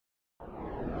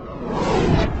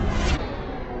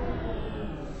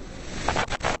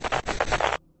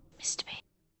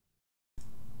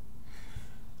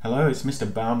Hello, it's Mr.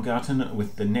 Baumgarten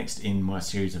with the next in my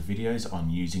series of videos on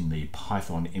using the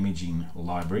Python imaging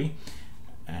library.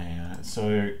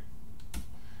 So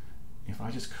if I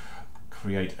just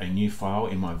create a new file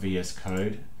in my VS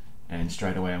Code, and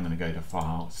straight away I'm going to go to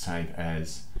File, Save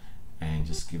As, and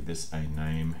just give this a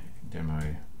name,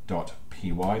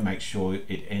 demo.py. Make sure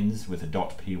it ends with a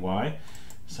 .py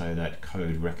so that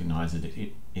code recognizes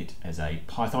it as a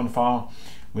Python file,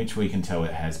 which we can tell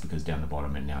it has because down the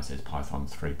bottom it now says Python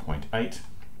 3.8.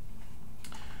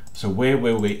 So where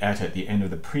were we at the end of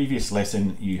the previous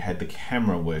lesson? You had the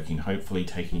camera working, hopefully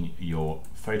taking your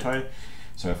photo.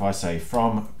 So if I say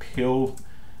from pill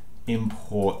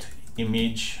import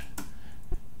image,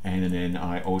 and then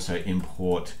I also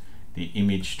import the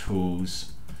image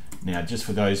tools. Now, just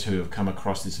for those who have come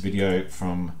across this video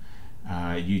from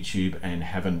YouTube and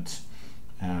haven't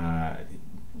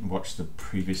watched the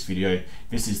previous video,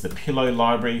 this is the pillow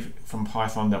library from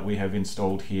Python that we have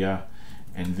installed here,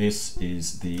 and this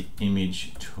is the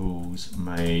image tools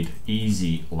made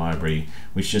easy library,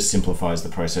 which just simplifies the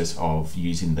process of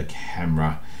using the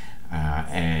camera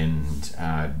and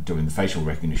doing the facial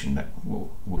recognition that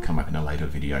will come up in a later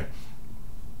video.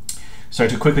 So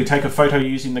to quickly take a photo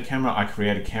using the camera, I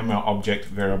create a camera object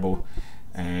variable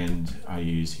and I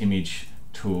use image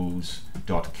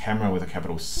tools.camera with a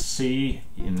capital C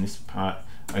in this part,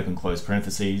 open close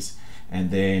parentheses,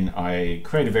 and then I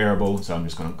create a variable, so I'm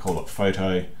just going to call it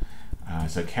photo.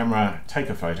 So camera, take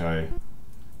a photo,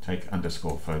 take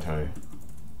underscore photo.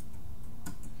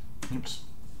 Oops.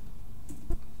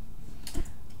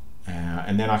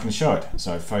 And then I can show it.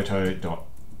 So photo.show.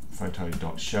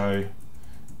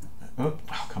 Oh,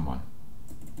 come on.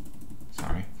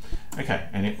 Sorry. Okay,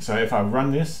 and so if I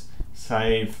run this,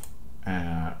 save,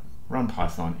 run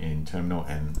Python in terminal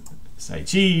and say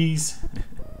cheese.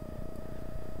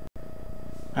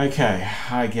 Okay,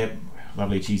 I get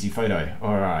lovely cheesy photo.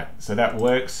 All right, so that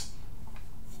works.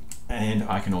 And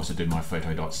I can also do my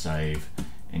photo.save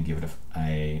and give it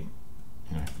a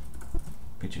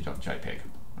picture.jpg.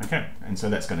 Okay, and so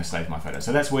that's going to save my photo.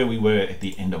 So that's where we were at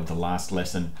the end of the last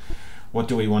lesson. What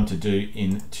do we want to do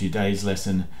in today's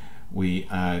lesson? We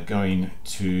are going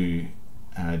to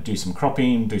do some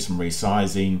cropping, do some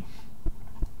resizing,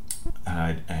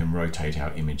 and rotate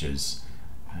our images.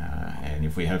 And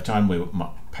if we have time, we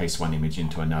might paste one image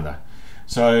into another.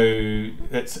 So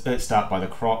let's start by the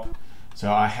crop. So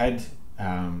I had,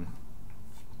 to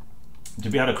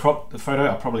be able to crop the photo,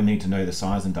 I probably need to know the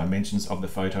size and dimensions of the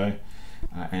photo.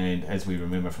 And as we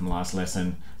remember from last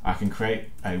lesson, I can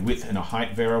create a width and a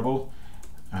height variable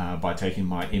by taking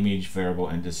my image variable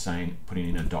and just putting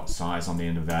in a dot size on the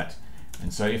end of that.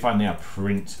 And so if I now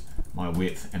print my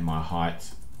width and my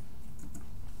height,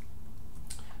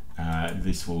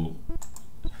 this will,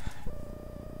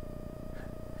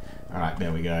 all right,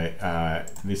 there we go.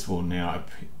 This will now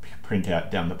print out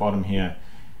down the bottom here,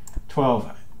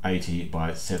 1280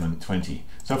 by 720.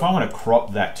 So if I want to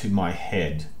crop that to my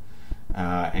head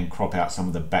and crop out some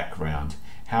of the background,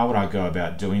 how would I go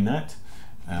about doing that?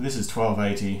 This is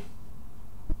 1280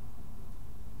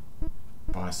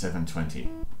 by 720.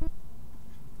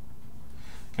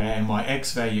 Okay, and my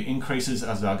X value increases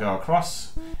as I go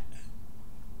across,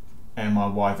 and my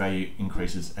Y value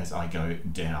increases as I go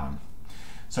down.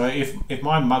 So if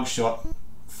my mugshot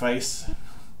face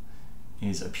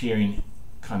is appearing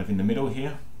kind of in the middle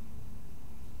here,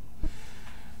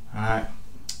 all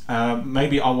right,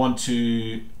 maybe I want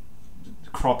to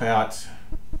crop out,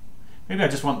 maybe I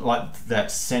just want like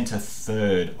that center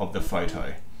third of the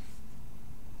photo.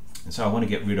 And so I want to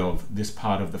get rid of this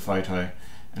part of the photo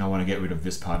and I want to get rid of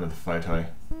this part of the photo.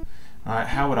 All right,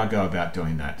 how would I go about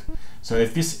doing that? So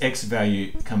if this X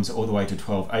value comes all the way to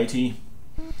 1280,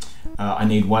 I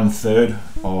need 1/3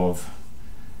 of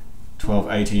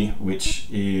 1280, which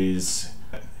is,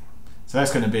 so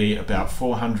that's going to be about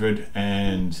 400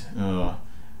 and,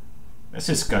 let's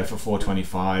just go for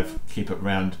 425, keep it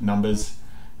round numbers.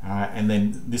 And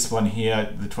then this one here,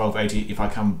 the 1280, if I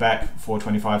come back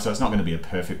 425, so it's not going to be a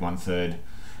perfect 1/3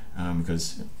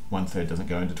 because 1/3 doesn't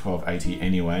go into 1280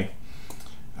 anyway.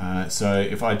 So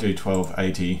if I do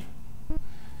 1280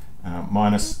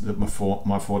 minus my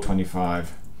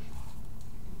 425,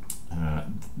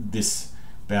 this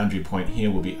boundary point here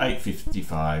will be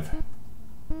 855.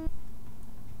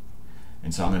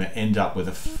 And so I'm going to end up with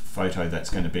a photo that's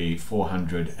going to be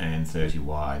 430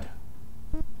 wide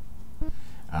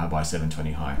by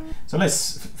 720 high. So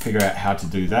let's figure out how to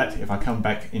do that. If I come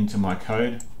back into my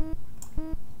code,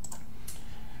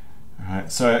 all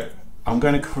right, so I'm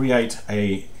going to create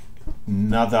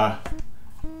another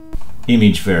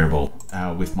image variable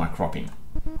with my cropping.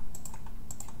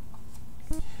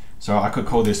 So I could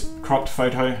call this cropped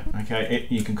photo. Okay,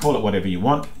 you can call it whatever you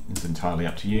want. It's entirely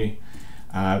up to you.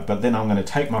 But then I'm going to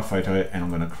take my photo and I'm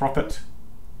going to crop it.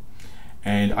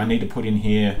 And I need to put in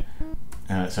here,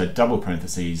 so double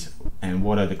parentheses, and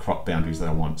what are the crop boundaries that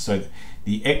I want. So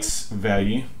the X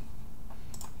value,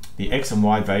 the X and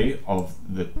Y value of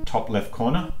the top left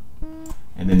corner,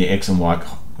 and then the X and Y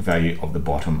value of the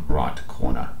bottom right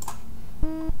corner.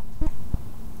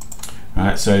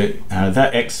 Alright, so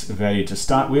that X value to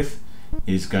start with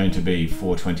is going to be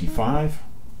 425,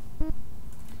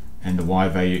 and the Y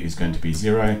value is going to be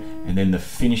 0, and then the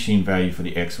finishing value for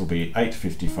the X will be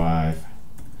 855,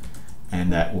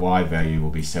 and that Y value will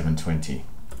be 720.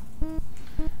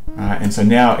 And so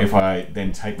now if I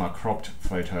then take my cropped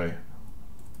photo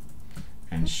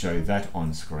and show that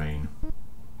on screen,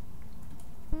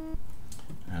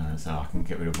 so I can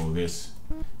get rid of all this,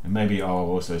 and maybe I'll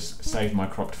also save my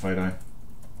cropped photo,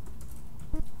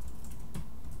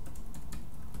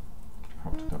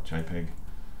 cropped.jpg.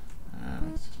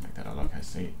 Let's just make that a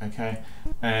lowercase, okay,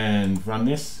 and run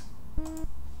this.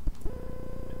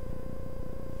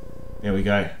 There we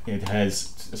go, it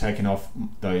has taken off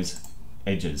those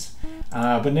edges.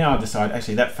 But now I've decided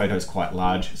actually that photo is quite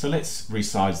large, so let's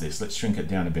resize this, let's shrink it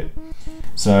down a bit.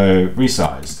 So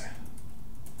resized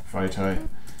photo.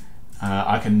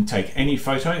 I can take any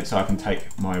photo, so I can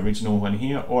take my original one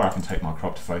here, or I can take my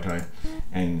cropped photo,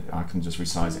 and I can just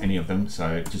resize any of them,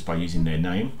 so just by using their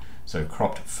name. So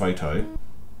cropped photo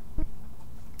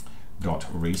dot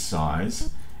resize,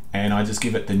 and I just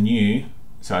give it the new,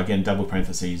 so again double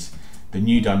parentheses, the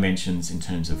new dimensions in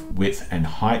terms of width and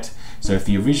height. So if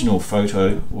the original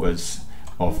photo was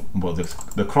of, well,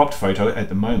 the cropped photo at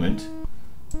the moment,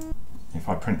 if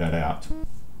I print that out,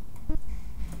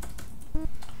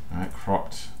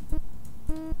 cropped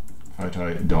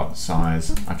photo dot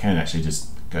size, I can actually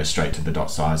just go straight to the dot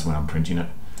size when I'm printing it,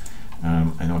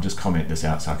 and I'll just comment this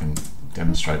out so I can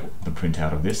demonstrate the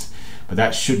printout of this, but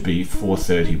that should be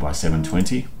 430 by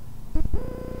 720.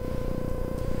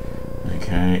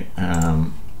 Okay,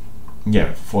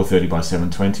 yeah, 430 by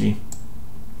 720.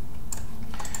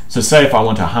 So say if I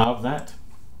want to halve that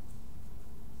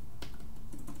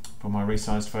for my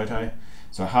resized photo,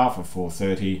 so half of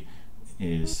 430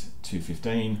 is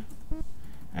 215,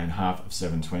 and half of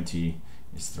 720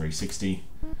 is 360,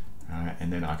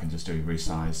 and then I can just do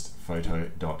resized photo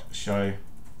dot show,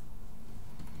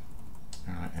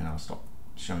 and I'll stop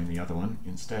showing the other one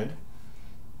instead.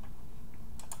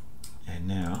 And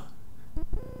now,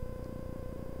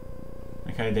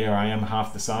 okay, there I am,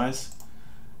 half the size.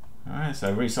 Alright,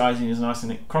 so resizing is nice,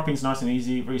 and cropping is nice and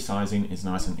easy, resizing is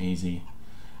nice and easy.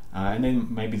 And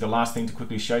then maybe the last thing to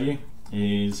quickly show you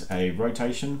is a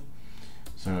rotation.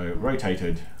 So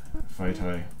rotated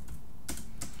photo.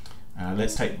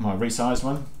 Let's take my resized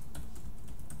one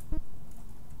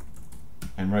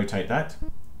and rotate that.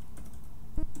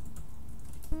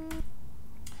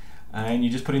 And you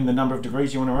just put in the number of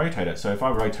degrees you want to rotate it. So if I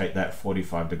rotate that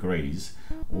 45 degrees,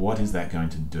 what is that going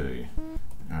to do?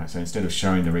 So instead of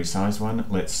showing the resized one,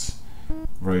 let's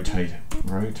rotate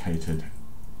rotated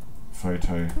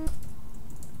photo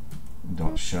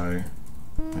dot show.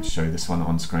 Let's show this one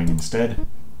on screen instead.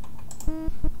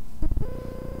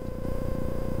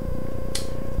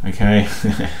 Okay,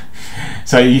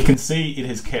 so you can see it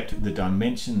has kept the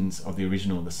dimensions of the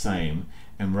original the same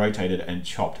and rotated and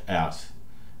chopped out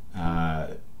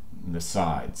the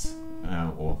sides,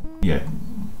 or yeah,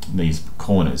 these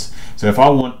corners. So if I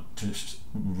want to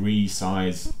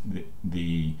resize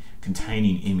the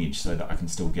containing image so that I can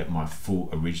still get my full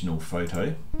original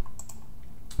photo,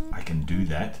 I can do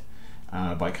that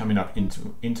by coming up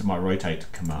into my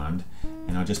rotate command,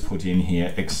 and I'll just put in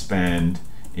here expand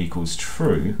equals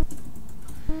true,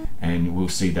 and we'll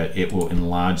see that it will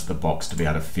enlarge the box to be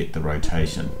able to fit the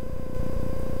rotation.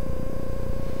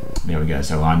 There we go.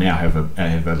 So I now have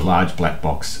a large black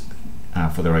box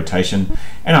for the rotation,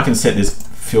 and I can set this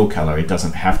fill color. It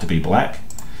doesn't have to be black.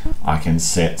 I can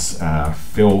set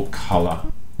fill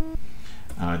color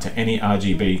to any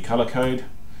RGB color code.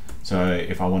 So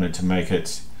if I wanted to make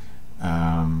it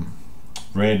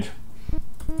red,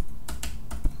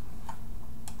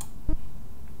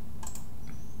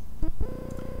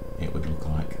 it would look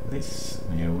like this.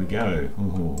 There we go.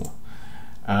 Ooh.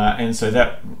 And so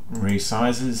that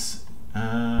resizes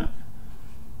and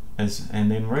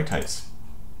then rotates.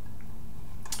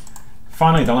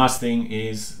 Finally, the last thing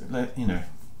is,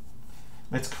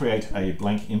 let's create a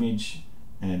blank image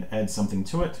and add something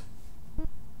to it.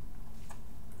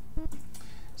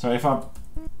 So if I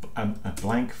a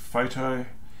blank photo,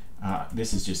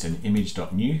 this is just an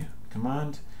image.new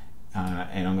command,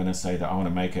 and I'm going to say that I want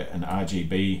to make it an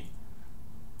RGB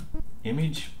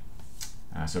image.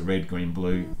 So red, green,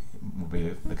 blue will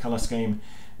be the color scheme.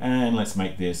 And let's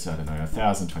make this, I don't know,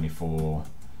 1024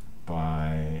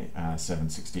 by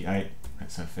 768.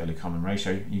 That's a fairly common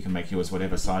ratio. You can make yours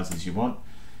whatever sizes you want.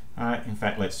 In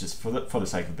fact, let's just, for the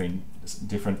sake of being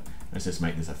different, let's just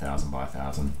make this 1000 by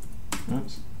 1000.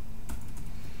 Oops.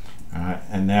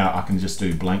 And now I can just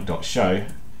do blank.show,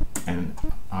 and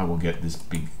I will get this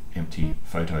big empty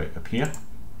photo appear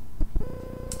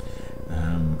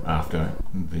after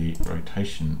the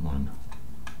rotation one.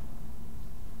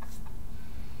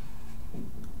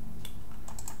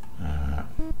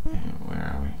 Where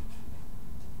are we?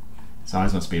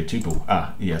 Size must be a tuple.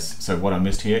 Yes. So what I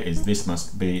missed here is this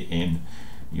must be in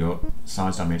your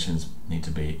size dimensions need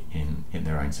to be in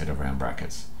their own set of round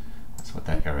brackets. That's what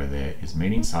that error there is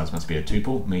meaning. Size must be a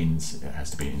tuple means it has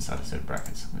to be inside a set of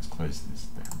brackets. Let's close this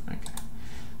down. Okay.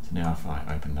 So now if I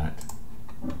open that,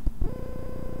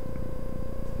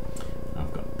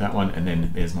 I've got that one, and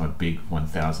then there's my big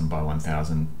 1000 by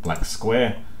 1000 black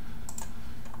square.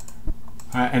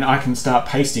 And I can start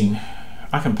pasting.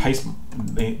 I can paste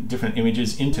the different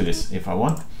images into this if I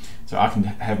want. So I can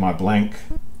have my blank.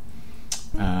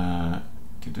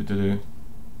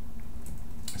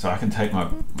 So I can take my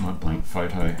blank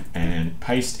photo and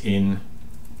paste in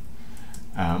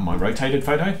my rotated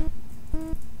photo.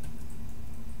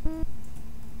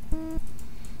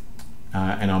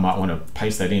 And I might want to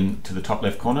paste that in to the top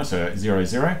left corner, so 0,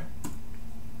 0.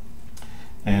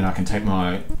 And I can take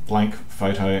my blank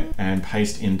photo and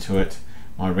paste into it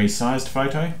my resized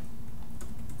photo.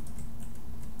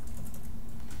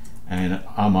 And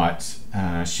I might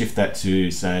shift that to,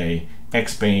 say,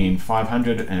 X being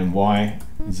 500 and Y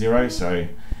 0, so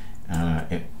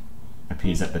it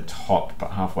appears at the top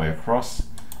but halfway across.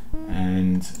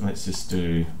 And let's just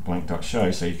do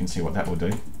blank.show so you can see what that will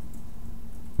do.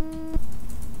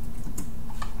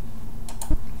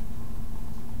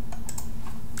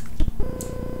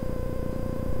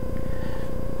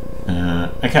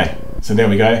 Okay, so there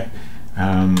we go.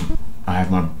 I have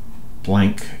my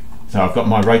blank, so I've got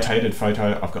my rotated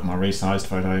photo, I've got my resized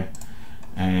photo,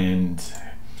 and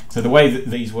so the way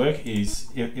that these work is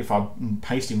if I'm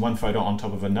pasting one photo on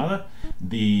top of another,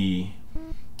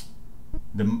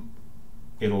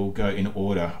 it'll go in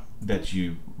order that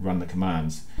you run the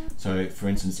commands. So for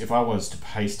instance, if I was to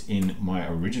paste in my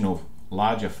original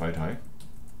larger photo,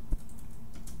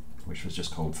 which was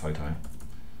just called photo,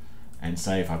 and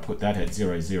say if I put that at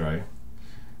 0, 0,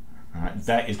 right,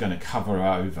 that is going to cover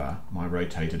over my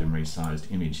rotated and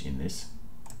resized image in this.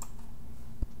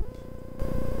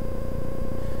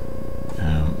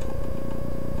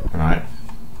 Right,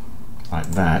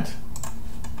 like that.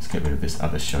 Let's get rid of this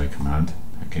other show command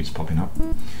that keeps popping up.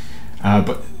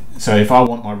 So if I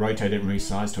want my rotated and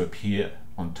resized to appear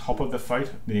on top of the photo,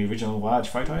 the original large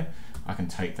photo, I can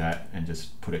take that and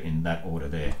just put it in that order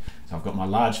there. So I've got my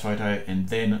large photo, and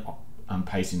then I'm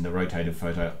pasting the rotated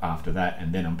photo after that,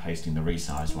 and then I'm pasting the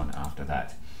resized one after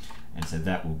that. And so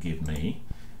that will give me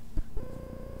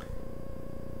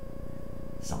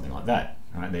something like that.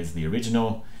 Right, there's the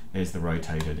original, there's the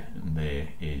rotated, and there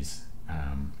is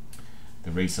the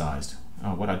resized.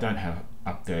 What I don't have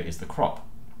up there is the crop,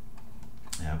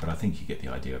 but I think you get the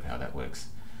idea of how that works.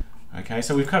 Okay,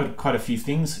 so we've covered quite a few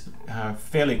things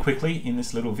fairly quickly in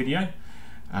this little video.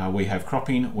 We have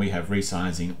cropping, we have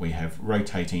resizing, we have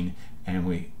rotating, and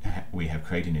we have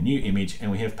creating a new image,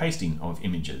 and we have pasting of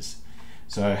images.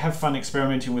 So have fun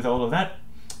experimenting with all of that.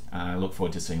 I look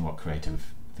forward to seeing what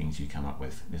creative things you come up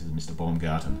with. This is Mr.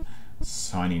 Baumgarten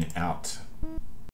signing out.